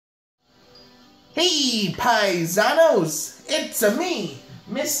Hey, paisanos! It's me,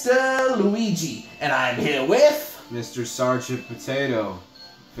 Mr. Luigi, and I'm here with... Mr. Sergeant Potato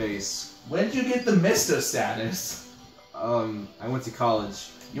Face. When'd you get the Mr. status? I went to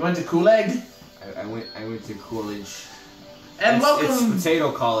college. You went to Kool-Aid? I went to college. And welcome... It's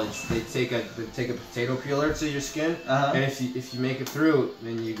potato college. They take a potato peeler to your skin, and if you make it through,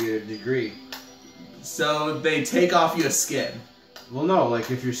 then you get a degree. So they take off your skin? Well, no,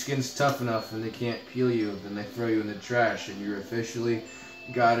 like if your skin's tough enough and they can't peel you, then they throw you in the trash and you're officially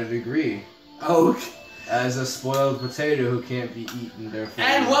got a degree. Okay. As a spoiled potato who can't be eaten, therefore...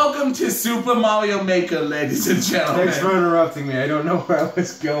 And welcome to Super Mario Maker, ladies and gentlemen. Thanks for interrupting me. I don't know where I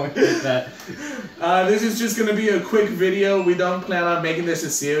was going with that. This is just going to be a quick video. We don't plan on making this a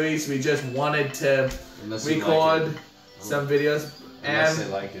series. We just wanted to record some videos. Unless they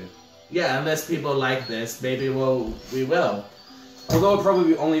like it. Yeah, unless people like this, maybe we will. Although it'll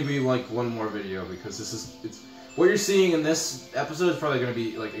probably only be like one more video because it's what you're seeing in this episode is probably going to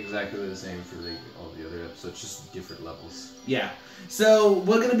be like exactly the same for all the other episodes, just different levels. Yeah. So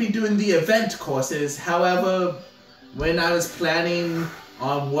we're going to be doing the event courses. However, when I was planning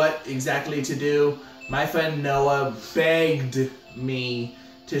on what exactly to do, my friend Noah begged me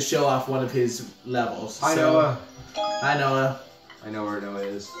to show off one of his levels. Hi, Noah. Hi, Noah. I know where Noah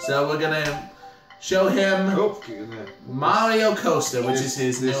is. So we're going to show him Mario Coaster, which is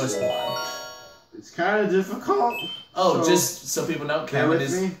his newest one. It's kind of difficult. Oh, so just so people know, Cameron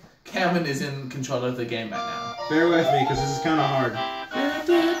is in control of the game right now. Bear with me, because this is kind of hard.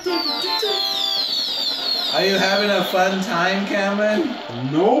 Are you having a fun time, Cameron?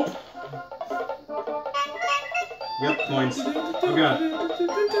 Nope. Yep, points. Oh god.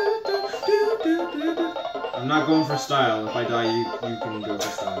 I'm not going for style. If I die, you can go for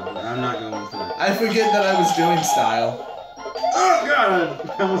style. But I'm not going for that. I forget that I was doing style. Oh god!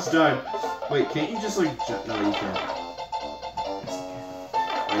 I almost died. Wait, can't you just like jump? No, you can't.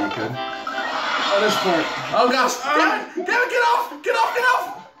 Oh, you could? Oh, this part. Oh gosh! Get off! Get off! Get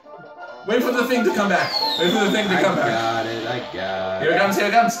off! Wait for the thing to come back. Wait for the thing to come back. I got it. Here it comes, here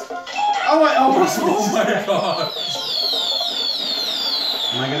it comes. Oh, I almost Oh my god.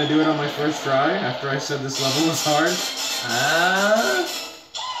 Am I gonna do it on my first try after I said this level was hard?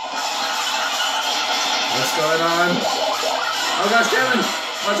 What's going on? Oh gosh, Kevin!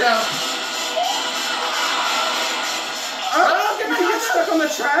 Watch out! Oh, you can get stuck on the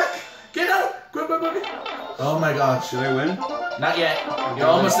track? Get out! Quick, quick, quick! Oh my gosh. Should I win? Not yet. You're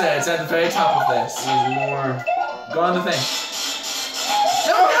almost there. It's at the very top of this. There's more. Go on the thing.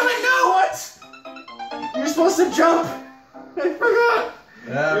 No, Kevin, no! What? You're supposed to jump! I forgot!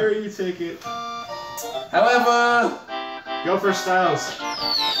 Yeah. There, you take it. However... Go for styles.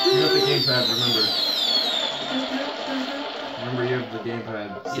 You have the gamepad, remember. Remember you have the gamepad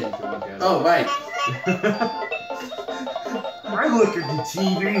so you can look at it. Oh, right. I look at the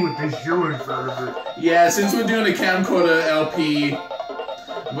TV with the show in front of it. Yeah, since we're doing a camcorder LP,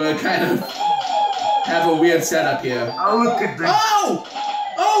 we're kind of have a weird setup here. I look at the... Oh!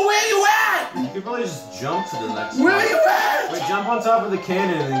 Oh, where you at? You could probably just jump to the next Where are you at? Wait, jump on top of the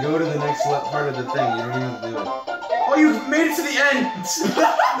cannon and then go to the next part of the thing. You don't even have to do it. Oh, you made it to the end!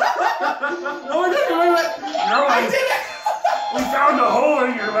 Oh, wait. No, I did it! We found a hole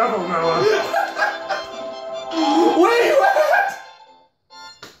in your level, Noah. Where are you at?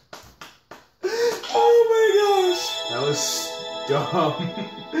 Oh my gosh. That was dumb.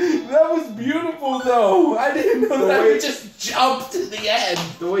 That was beautiful though. I didn't know that we just jumped to the end.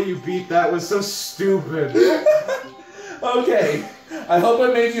 The way you beat that was so stupid. Okay. I hope I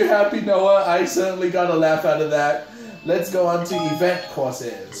made you happy, Noah. I certainly got a laugh out of that. Let's go on to event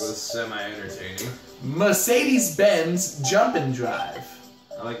courses. It was semi-entertaining. Mercedes-Benz Jump and Drive.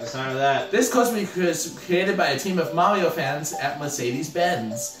 I like the sound of that. This course was created by a team of Mario fans at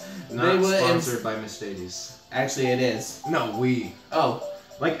Mercedes-Benz. Not sponsored by Mercedes. Actually, it is. No, we. Oh.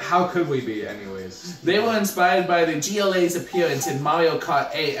 Like, how could we be, anyways? They were inspired by the GLA's appearance in Mario Kart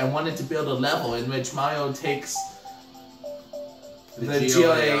 8 and wanted to build a level in which Mario takes the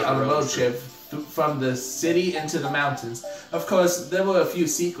GLA on a road trip from the city into the mountains. Of course, there were a few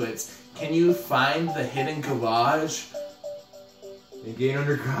secrets. Can you find the hidden garage? You gain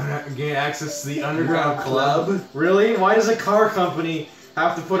access to the underground club? Really? Why does a car company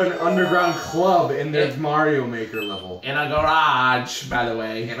have to put an underground club in their Mario Maker level? In a garage, by the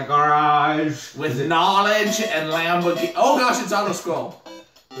way. In a garage. With knowledge and Lamborghini. Oh gosh, it's auto-scroll.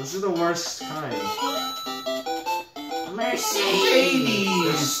 This is the worst kind.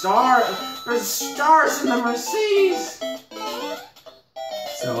 Mercedes! There's stars in the Mercedes!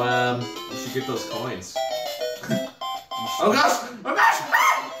 So, you should get those coins. Oh gosh! Oh gosh!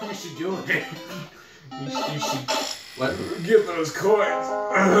 You should doing? You should What? get those coins.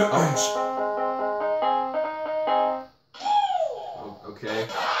 Ouch. Okay.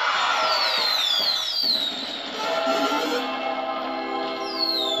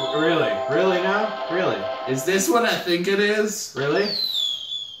 Really? Really now? Really? Is this what I think it is? Really?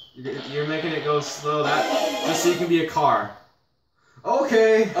 You're making it go slow, that just so you can be a car.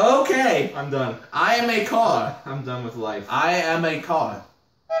 Okay. Okay. I'm done. I am a car. I'm done with life. I am a car.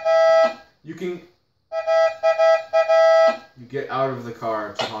 You can... You get out of the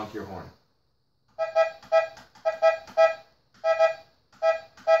car to honk your horn.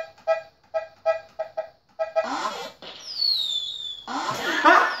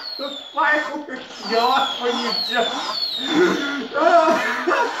 The fireworks go off when you jump.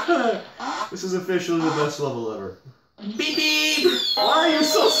 This is officially the best level ever. Beep beep. Why are you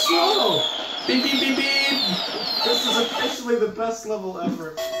so slow? Beep beep beep beep. This is officially the best level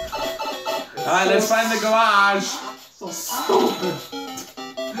ever. Alright, let's find the garage. So stupid.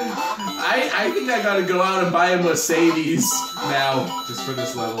 I think I gotta go out and buy a Mercedes now. Just for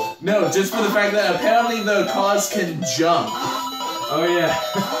this level. No, just for the fact that apparently the cars can jump. Oh yeah.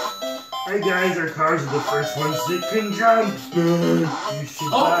 Hey guys, our cars are the first ones that can jump. You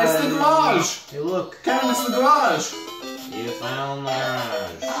should Oh, it's the garage. Hey look. Kevin, it's the garage. You found the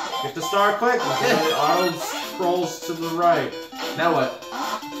garage. Get the star quick. It auto scrolls to the right. Now what?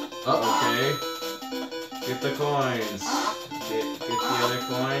 Oh, okay. Get the coins. Get the other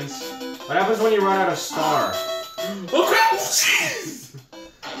coins. What happens when you run out of star? Oh crap! Jeez!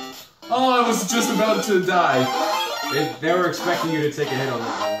 Oh, I was just about to die. They were expecting you to take a hit on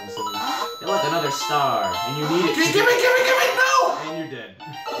that one. So, hey, look, another star. And you need it. Give me! No! And you're dead.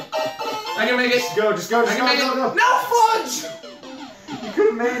 I can make it. Just go, just go, I just can make go, it. go. No fudge! You could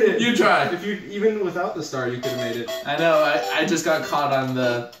have made it. You tried. If you even without the star, you could have made it. I know. I just got caught on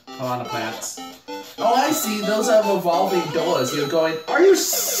the piranha plants. Oh, I see. Those are revolving doors. You're going. Are you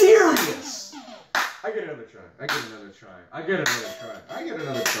serious? I get another try. I get another try. I get another try. I get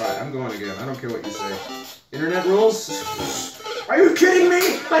another try. I'm going again. I don't care what you say. Internet rules? Are you kidding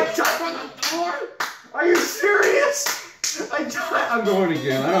me? I died on the floor? Are you serious? I died. I'm going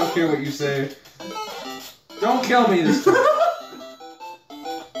again. I don't care what you say. Don't kill me this time.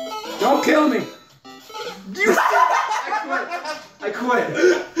 Don't kill me. I quit.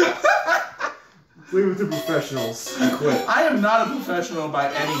 Leave it to professionals. I quit. I am not a professional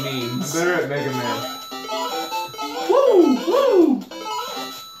by any means. I'm better at Mega Man. Woo! Woo!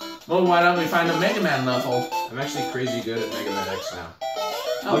 Well, why don't we find a Mega Man level? I'm actually crazy good at Mega Man X now.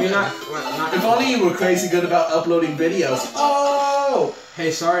 Oh, I mean, good. not If only you were crazy good about uploading videos. Oh!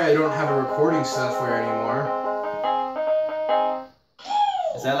 Hey, sorry I don't have a recording software anymore.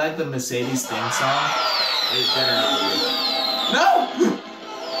 Is that like the Mercedes theme song? It better not be. No!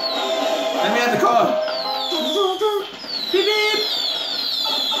 Let me at the car. Beep beep.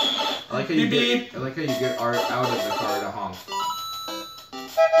 I like how Beep, beep. I like how you get Art out of the car to honk.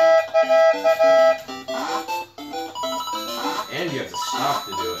 And you have to stop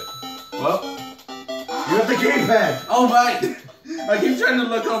to do it. Well, You have the gamepad! oh right. I keep trying to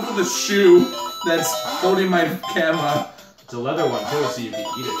look over the shoe that's holding my camera. It's a leather one too, so you can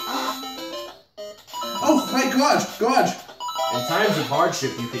eat it. Oh, right, garage. In times of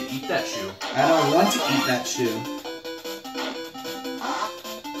hardship, you can eat that shoe. I don't want to eat that shoe.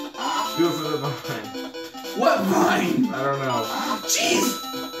 Do it for the vine. What vine? I don't know. Jeez.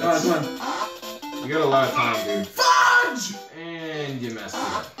 Come on. You got a lot of time, dude. Fudge! And you messed it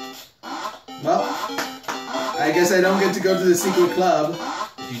up. Well, I guess I don't get to go to the secret club.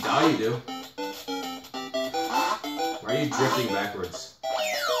 If you die, you do. Why are you drifting backwards?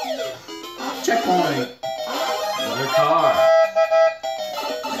 Checkpoint. Another car.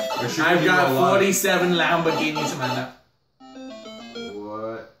 I've got 47 Lamborghinis in my lap.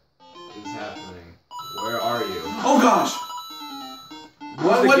 What is happening? Where are you? Oh gosh!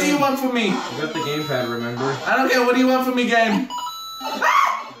 What do you want from me? You got the gamepad, remember? I don't care. What do you want from me, game?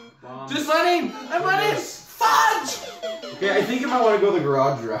 Bombs. Just running! I'm running! Fudge! Okay, I think you might want to go the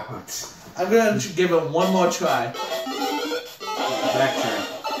garage route. I'm gonna give it one more try.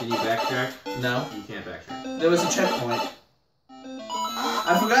 Backtrack. Can you backtrack? No. You can't backtrack. There was a checkpoint.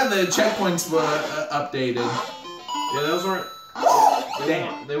 I forgot the checkpoints were updated. Yeah, those weren't.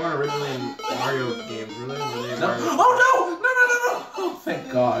 Damn. They weren't originally in Mario games, were they? Were they in No. Mario? Oh no! No! Oh,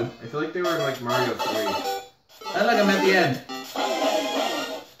 thank God. I feel like they were in like Mario 3. I like I'm at the end.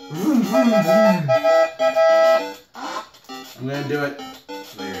 I'm gonna do it.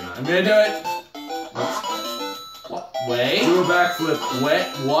 No, you're not. I'm gonna do it. Oops. What? Wait. Do a backflip. Wait.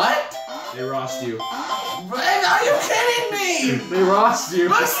 What? They rost you. Wait, no! Are you kidding me? They rost you.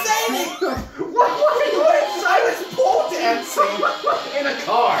 Mercedes! What? I was pole dancing in a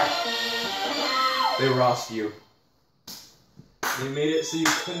car. They rost you. They made it so you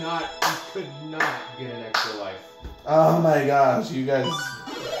could not get an extra life. Oh my gosh, you guys.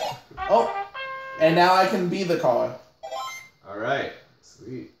 Oh, and now I can be the car. Alright,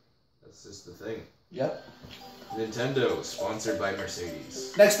 sweet. That's just the thing. Yep. Nintendo, sponsored by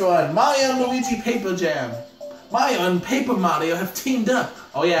Mercedes. Next one, Mario and Luigi Paper Jam. Mario and Paper Mario have teamed up.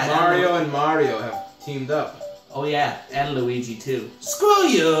 Oh yeah. Mario and Mario have teamed up. Oh yeah, and Luigi too. Screw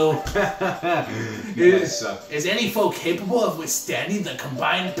you! You guys suck. Is any foe capable of withstanding the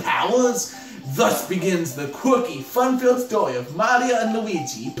combined powers? Thus begins the quirky, fun-filled story of Mario and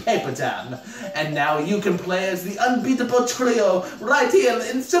Luigi Paper Jam. And now you can play as the unbeatable trio right here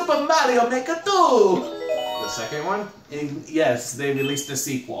in Super Mario Maker 2! The second one? Yes, they released a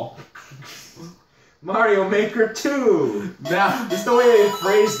sequel. Mario Maker 2! Now, Just the way they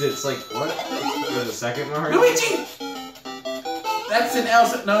phrased it, it's like, what? There's a second Mario? Luigi! That's an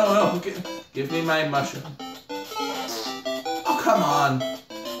Elsa. No. Give me my mushroom. Oh, come on.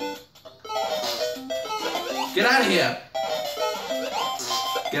 Get out of here.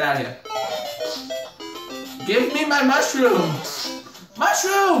 Get out of here. Give me my mushroom.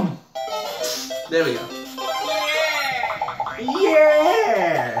 Mushroom! There we go.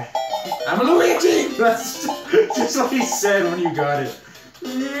 Yeah! I'm a Luigi! That's just what he said when you got it.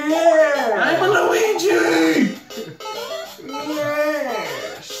 Yeah! I'm a Luigi!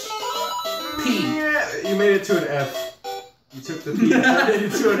 Yes! P. Yeah. You made it to an F. You took the P and turned it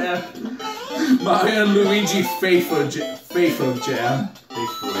into an F. Mario and Luigi Faithful Jam.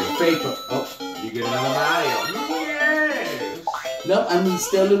 Faithfully. Faithful. Oh. You get another Mario. Yes! Nope, I'm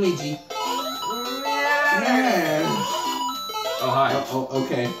still Luigi. Yes! Oh, hi. Oh,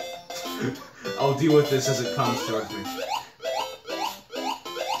 okay. I'll deal with this as it comes towards me.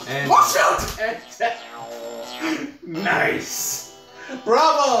 And Watch out! nice!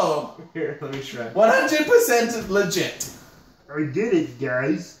 Bravo! Here, let me try. 100% legit. I did it,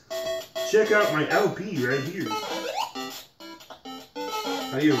 guys. Check out my LP right here.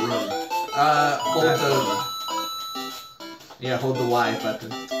 How do you run? Hold the Y button.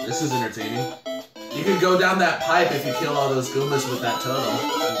 This is entertaining. You can go down that pipe if you kill all those Goombas with that turtle.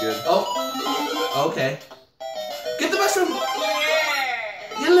 I'm good. Oh. Okay. Get the mushroom!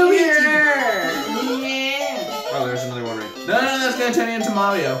 You're Luigi! Oh, there's another one right No, that's gonna turn you into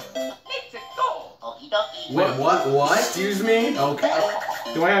Mario. Wait, what? Excuse me? Okay.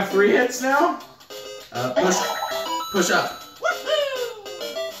 Do I have 3 hits now? Push up.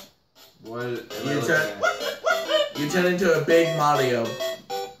 What? am I You looking turn- at? You turn into a big Mario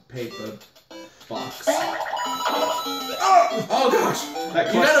paper box. Oh gosh! That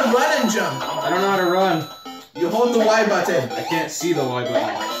You question- gotta run and jump. I don't know how to run. You hold the Y button. I can't see the Y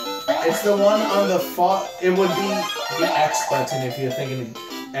button. It's the one on the far. It would be the X button if you're thinking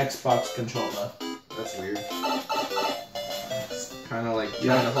Xbox controller. That's weird. It's kind of like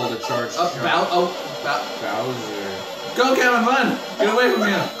trying to hold a charge. Bowser. Bowser. Go, Kevin, run! Get away from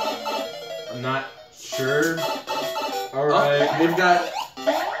here. I'm not sure. Oh, Alright. we've got.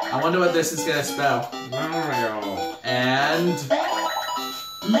 I wonder what this is gonna spell. Mario. And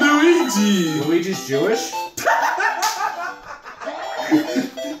Luigi. Luigi's Jewish?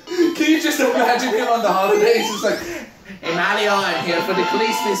 Can you just imagine him on the holidays? It's like, hey Mario, I'm here for the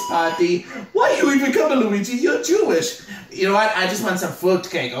Christmas party. Why you even come to Luigi? You're Jewish. You know what? I just want some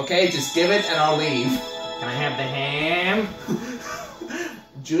fruitcake, okay? Just give it and I'll leave. Can I have the ham?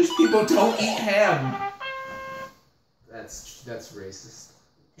 Jewish people don't eat ham. That's racist.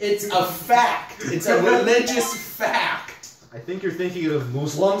 It's a fact. It's a religious fact. I think you're thinking of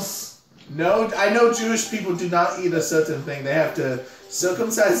Muslims. No, I know Jewish people do not eat a certain thing. They have to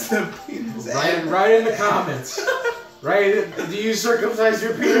circumcise their penis. Write in the comments. Do you circumcise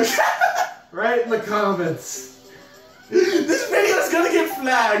your penis? Write in the comments. This video is gonna get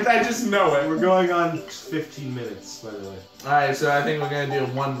flagged. I just know it. We're going on 15 minutes, by the way. Alright, so I think we're gonna do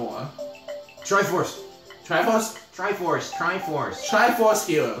one more. Triforce. Triforce? Triforce. Triforce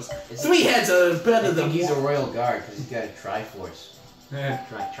heroes. 3 heads are better than he's a one. royal guard because he's got a Triforce. Yeah.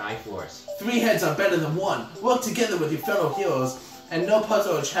 Triforce. 3 heads are better than one. Work together with your fellow heroes, and no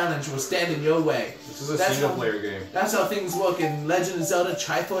puzzle or challenge will stand in your way. This is a That's single how- player game. That's how things work in Legend of Zelda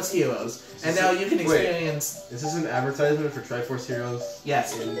Triforce Heroes. And Is now it- you can wait. experience... Is this an advertisement for Triforce Heroes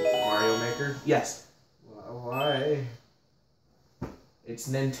Yes. in Mario Maker? Yes. Why? It's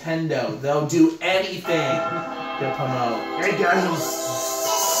Nintendo. They'll do anything to promote. Hey guys, I'll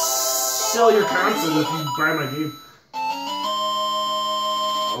sell your console if you buy my game.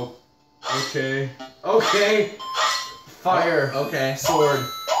 Oh, okay. Okay. Fire, Okay. sword,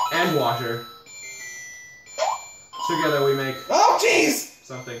 and water. Together we make Oh, jeez!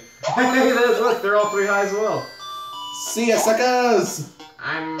 something. Hey, look, they're all 3 high as well. See ya, suckers!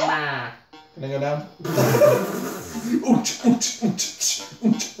 I'm Can I go down? Ooch, ooch, ooch,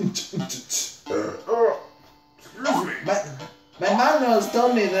 ooch, ooch, ooch. Excuse me. My mom knows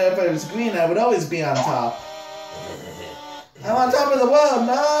told me that if I was green, I would always be on top. I'm on top of the world,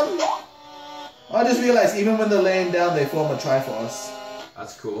 Mom! I just realized even when they're laying down, they form a Triforce.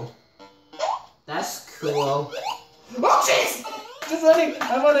 That's cool. That's cool. Oh, jeez! Just running!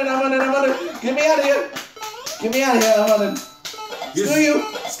 I'm running! Get me out of here! Get me out of here! I'm running! Screw you!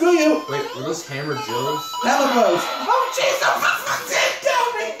 Screw you! Wait, were those Hammer Joes? Hammer Bros! Oh, jeez! Oh,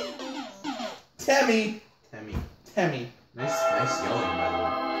 Tammy! Tammy. Nice yelling, by the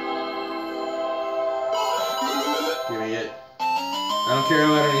way. Give me it. I don't care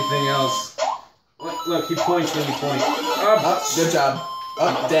about anything else. Look, he points when you point. Up. Oh, good job.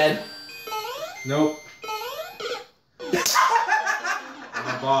 Oh, dead. Nope. I'm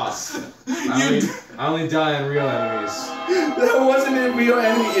a boss. I only die on real enemies. That wasn't a real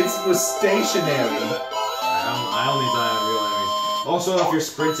enemy, it was stationary. I only die on real enemies. Also, if you're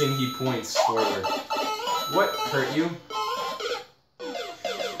sprinting, he points forward. What hurt you?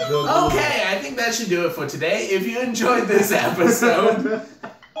 Okay, I think that should do it for today. If you enjoyed this episode,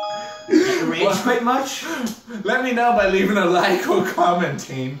 Rage quit much? let me know by leaving a like or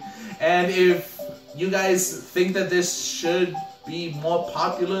commenting. And if you guys think that this should be more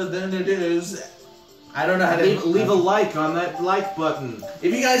popular than it is, I don't know how to Leave a like on that like button.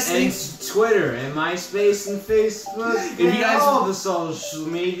 If you guys And think Twitter and MySpace and Facebook and you guys- all the social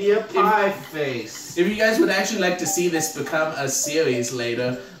media pie face. if you guys would actually like to see this become a series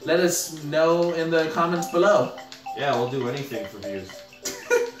later, let us know in the comments below. Yeah, we'll do anything for views.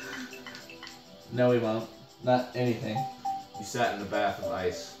 No, we won't. Not anything. You sat in the bath of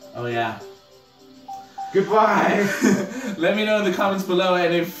ice. Oh yeah. Goodbye! Let me know in the comments below,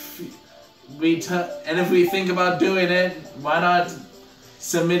 and if we think about doing it, why not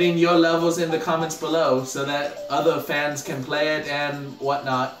submitting your levels in the comments below so that other fans can play it and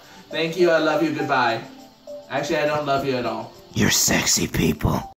whatnot. Thank you, I love you, goodbye. Actually, I don't love you at all. You're sexy people.